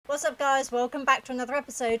What's up guys, welcome back to another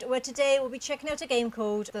episode where today we'll be checking out a game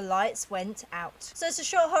called The Lights Went Out. So it's a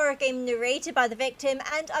short horror game narrated by the victim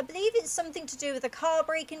and I believe it's something to do with a car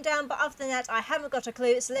breaking down, but other than that I haven't got a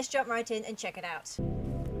clue, so let's jump right in and check it out.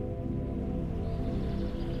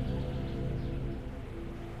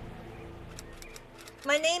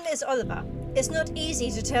 My name is Oliver. It's not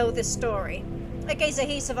easy to tell this story. Okay, so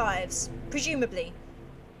he survives. Presumably.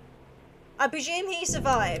 I presume he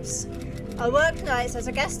survives. I work nights at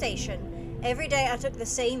a gas station. Every day I took the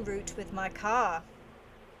same route with my car.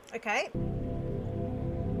 Okay.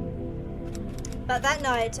 But that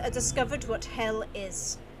night I discovered what hell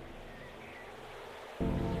is.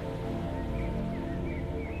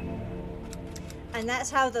 And that's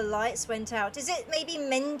how the lights went out. Is it maybe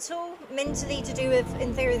mentally to do with,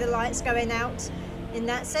 in theory, the lights going out in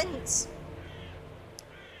that sense?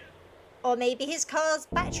 Or maybe his car's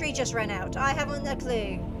battery just ran out. I haven't a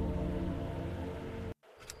clue.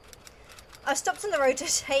 I stopped on the road to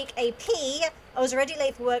take a pee. I was already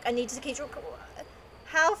late for work. I needed to keep...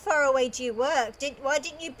 How far away do you work? Why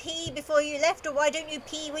didn't you pee before you left? Or why don't you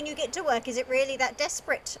pee when you get to work? Is it really that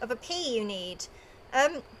desperate of a pee you need?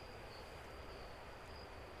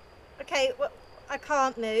 Okay, well, I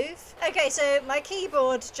can't move. Okay, so my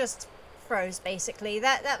keyboard just froze, basically.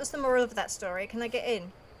 That was the moral of that story. Can I get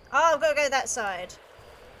in? Oh, I've got to go that side.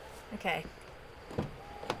 Okay.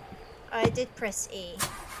 I did press E.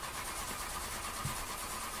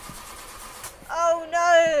 Oh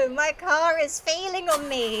no! My car is failing on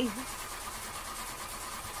me!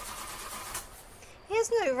 He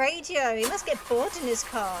has no radio. He must get bored in his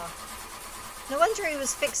car. No wonder he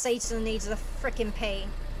was fixated on needing a frickin' pee.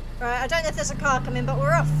 Right, I don't know if there's a car coming, but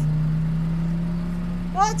we're off.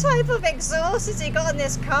 What type of exhaust has he got on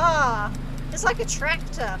this car? It's like a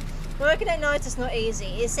tractor. Working at night is not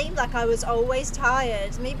easy. It seemed like I was always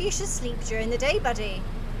tired. Maybe you should sleep during the day, buddy.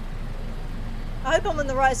 I hope I'm on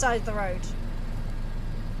the right side of the road.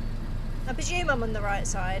 I presume I'm on the right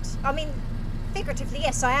side. I mean, figuratively,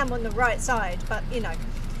 yes, I am on the right side, but, you know.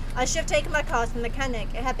 I should have taken my car to the mechanic.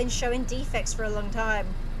 It had been showing defects for a long time.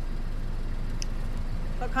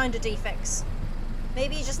 What kind of defects?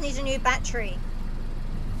 Maybe you just need a new battery.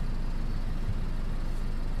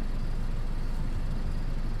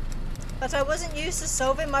 But I wasn't used to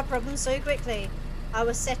solving my problems so quickly. I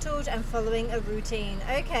was settled and following a routine.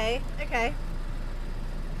 Okay, okay.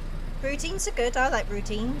 Routines are good. I like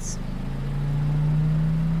routines.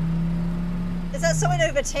 Is that someone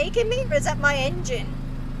overtaking me, or is that my engine?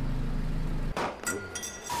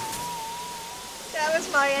 That was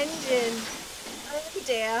my engine. Oh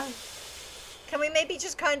dear. Can we maybe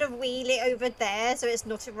just kind of wheel it over there so it's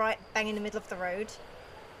not right bang in the middle of the road?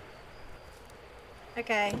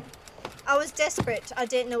 Okay. I was desperate. I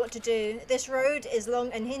didn't know what to do. This road is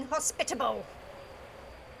long and inhospitable.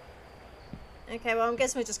 Okay, well, I'm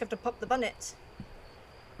guessing we just have to pop the bonnet.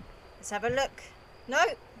 Let's have a look. No.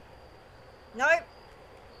 No.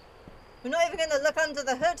 We're not even going to look under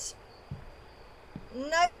the hood.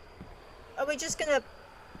 No. Are we just going to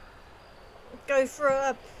go for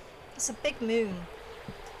a... It's a big moon.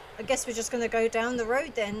 I guess we're just going to go down the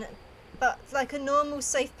road then. But like a normal,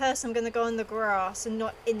 safe person, I'm going to go on the grass and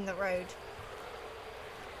not in the road.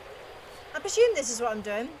 I presume this is what I'm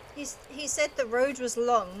doing. He said the road was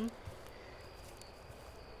long.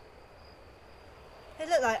 They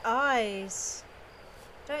look like eyes.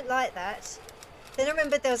 Don't like that. Then I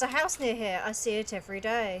remembered there was a house near here. I see it every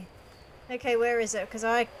day. Okay, where is it? Because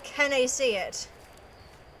I cannot see it.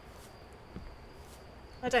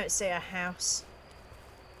 I don't see a house.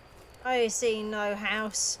 I see no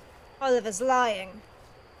house. Oliver's lying.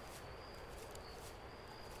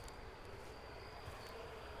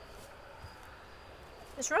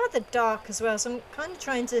 It's rather dark as well, so I'm kind of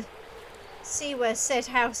trying to see where said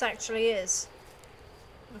house actually is.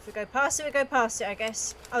 If we go past it, we go past it, I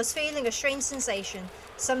guess. I was feeling a strange sensation.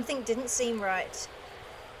 Something didn't seem right.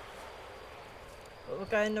 But we're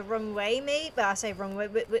going the wrong way, maybe? Well, I say wrong way.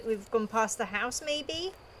 We've gone past the house,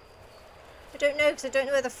 maybe? I don't know, because I don't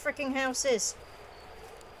know where the freaking house is.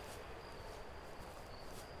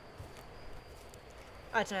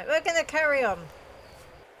 I don't know. We're going to carry on.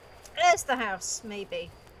 There's the house,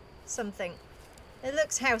 maybe. Something. It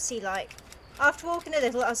looks housey-like. After walking a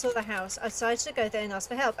little, I saw the house. I decided to go there and ask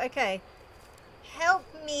for help. Okay. Help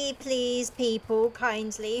me, please, people,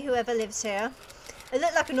 kindly, whoever lives here. It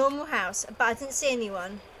looked like a normal house, but I didn't see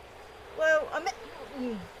anyone. Well,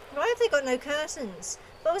 why have they got no curtains?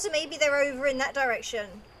 But also maybe they're over in that direction.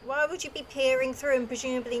 Why would you be peering through and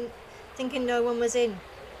presumably thinking no one was in?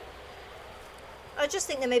 I just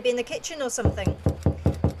think they may be in the kitchen or something.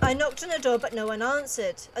 I I knocked on the door, but no one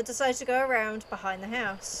answered. I decided to go around behind the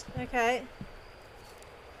house. Okay.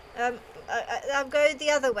 I'll go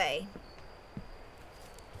the other way.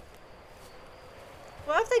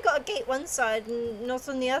 Why have they got a gate one side and not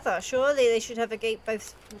on the other? Surely they should have a gate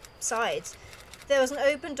both sides. There was an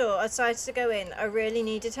open door. I decided to go in. I really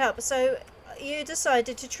needed help. So you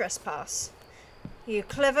decided to trespass. You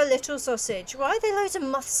clever little sausage. Why are there loads of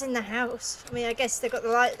moths in the house? I mean, I guess they've got the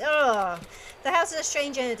light. Oh, the house has a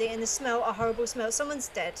strange energy and the smell, a horrible smell. Someone's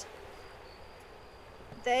dead.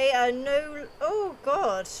 They are no... Oh,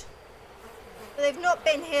 God. They've not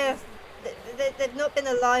been here... They've not been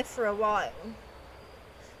alive for a while.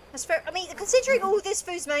 That's very... I mean, considering all this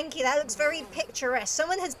food's manky, that looks very picturesque.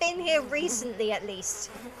 Someone has been here recently, at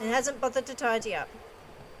least, and hasn't bothered to tidy up.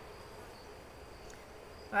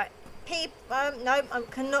 Right. No, I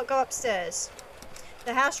cannot go upstairs.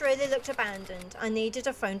 The house really looked abandoned. I needed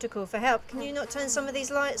a phone to call for help. Can you not turn some of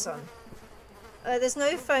these lights on? There's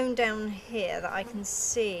no phone down here that I can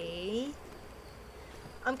see.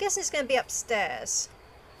 I'm guessing it's going to be upstairs.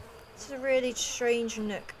 It's a really strange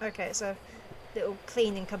nook. Okay, it's a little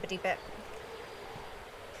cleaning cupboardy bit.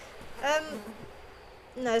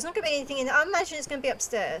 No, there's not going to be anything in there. I imagine it's going to be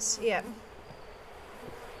upstairs. Yeah.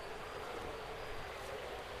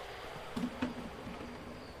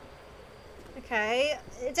 Okay,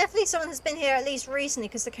 definitely someone has been here at least recently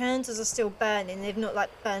because the candles are still burning. They've not, like,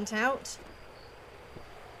 burnt out.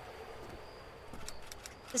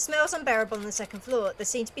 The smell's unbearable on the second floor. There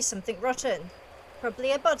seems to be something rotten.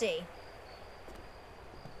 Probably a body.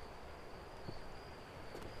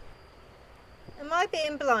 Am I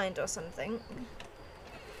being blind or something?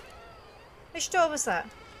 Which door was that?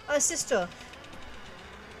 Oh, it's this door.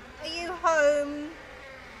 Are you home?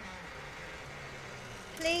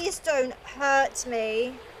 Please don't hurt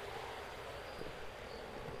me.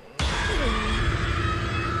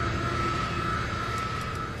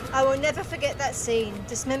 I will never forget that scene.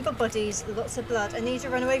 Dismembered bodies, lots of blood. I need to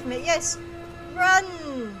run away from it. Yes! Run!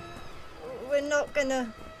 We're not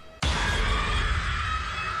gonna...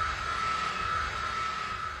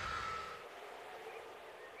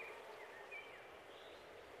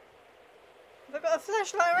 Have I got a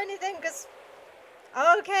flashlight or anything? Because...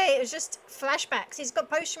 Okay, it was just flashbacks. He's got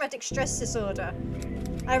post-traumatic stress disorder.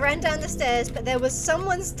 I ran down the stairs, but there was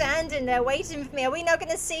someone standing there waiting for me. Are we not going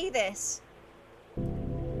to see this?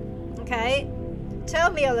 Okay. Tell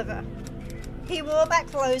me, Oliver. He wore back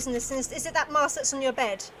clothes and the sinister... Is it that mask that's on your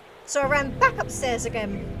bed? So I ran back upstairs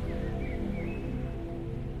again.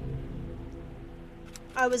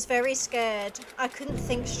 I was very scared. I couldn't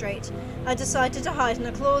think straight. I decided to hide in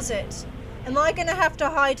a closet. Am I going to have to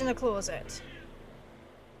hide in a closet?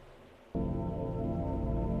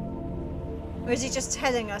 Or is he just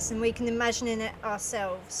telling us and we can imagine it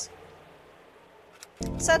ourselves?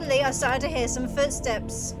 Suddenly, I started to hear some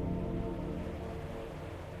footsteps.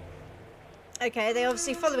 Okay, they're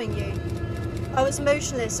obviously following you. I was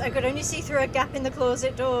motionless. I could only see through a gap in the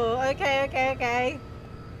closet door. Okay, okay, okay.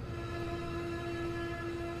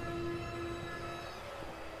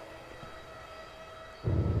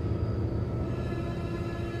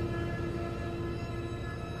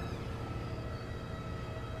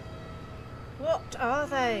 What are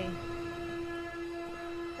they?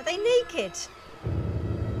 Are they naked?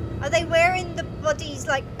 Are they wearing the bodies,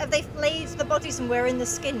 like, have they flayed the bodies and wearing the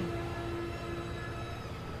skin?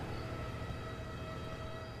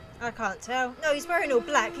 I can't tell. No, he's wearing all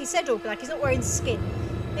black. He said all black. He's not wearing skin.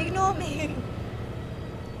 Ignore me.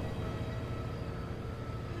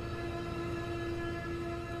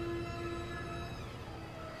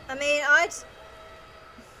 I mean,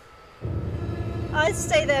 I'd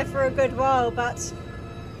stay there for a good while, but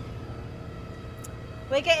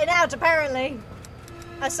we're getting out apparently.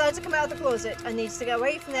 I decided to come out of the closet. I need to get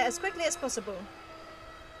away from there as quickly as possible.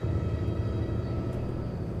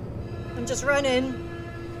 I'm just running.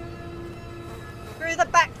 Through the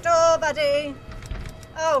back door, buddy.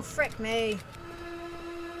 Oh, frick me.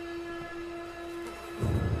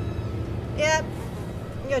 Yep.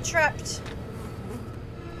 You're trapped.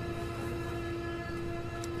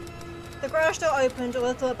 The garage door opened. All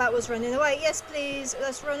I thought about was running away. Yes, please.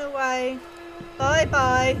 Let's run away.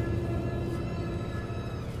 Bye-bye.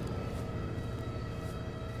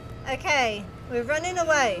 Okay. We're running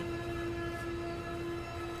away.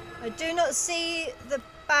 I do not see the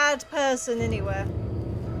bad person anywhere.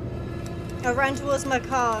 I ran towards my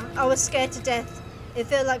car. I was scared to death. It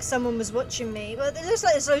felt like someone was watching me. Well, it looks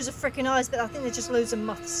like there's loads of freaking eyes, but I think there's just loads of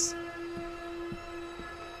moths.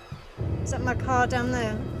 Is that my car down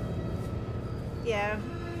there? Yeah.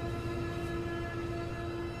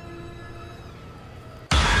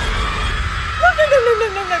 No, no, no, no,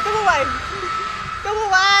 no, go away. Go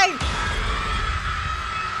away.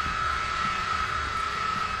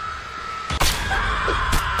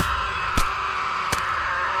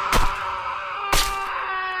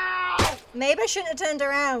 Maybe I shouldn't have turned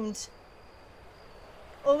around.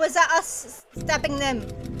 Or was that us stabbing them?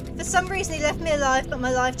 For some reason he left me alive, but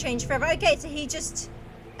my life changed forever. Okay, so he just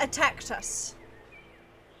attacked us.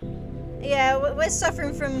 Yeah, we're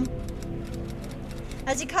suffering from...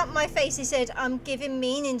 As he cut my face, he said, I'm giving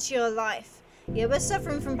meaning to your life. Yeah, we're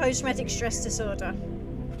suffering from post-traumatic stress disorder.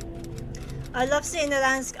 I love seeing the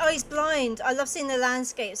landscape. Oh, he's blind. I love seeing the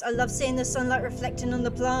landscapes. I love seeing the sunlight reflecting on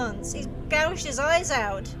the plants. He's gouged his eyes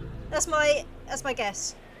out. That's my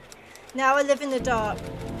guess. Now I live in the dark,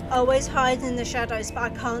 always hiding in the shadows, but I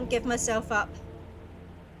can't give myself up.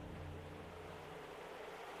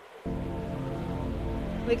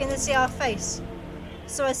 We're gonna see our face.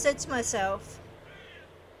 So I said to myself,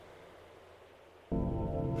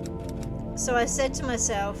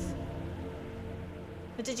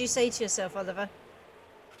 what did you say to yourself, Oliver?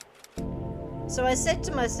 So I said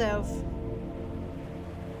to myself,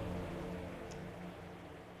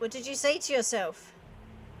 what did you say to yourself?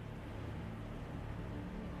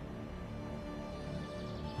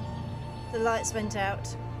 The lights went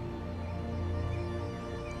out.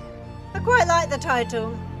 I quite like the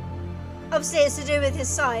title. Obviously it's to do with his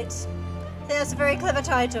sight. I think that's a very clever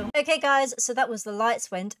title. Okay guys, so that was The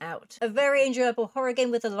Lights Went Out. A very enjoyable horror game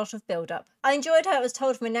with a lot of build-up. I enjoyed how it was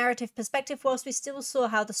told from a narrative perspective whilst we still saw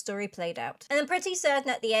how the story played out. And I'm pretty certain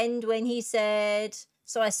at the end when he said,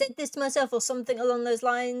 so I said this to myself or something along those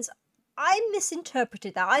lines, I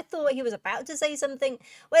misinterpreted that. I thought he was about to say something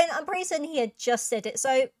when I'm pretty certain he had just said it.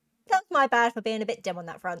 So that's my bad for being a bit dim on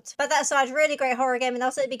that front. But that aside, really great horror game, and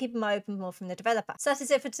I'll certainly be keeping my eye open more from the developer. So that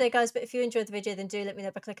is it for today, guys. But if you enjoyed the video, then do let me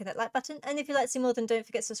know by clicking that like button. And if you'd like to see more, then don't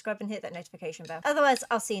forget to subscribe and hit that notification bell. Otherwise,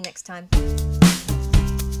 I'll see you next time.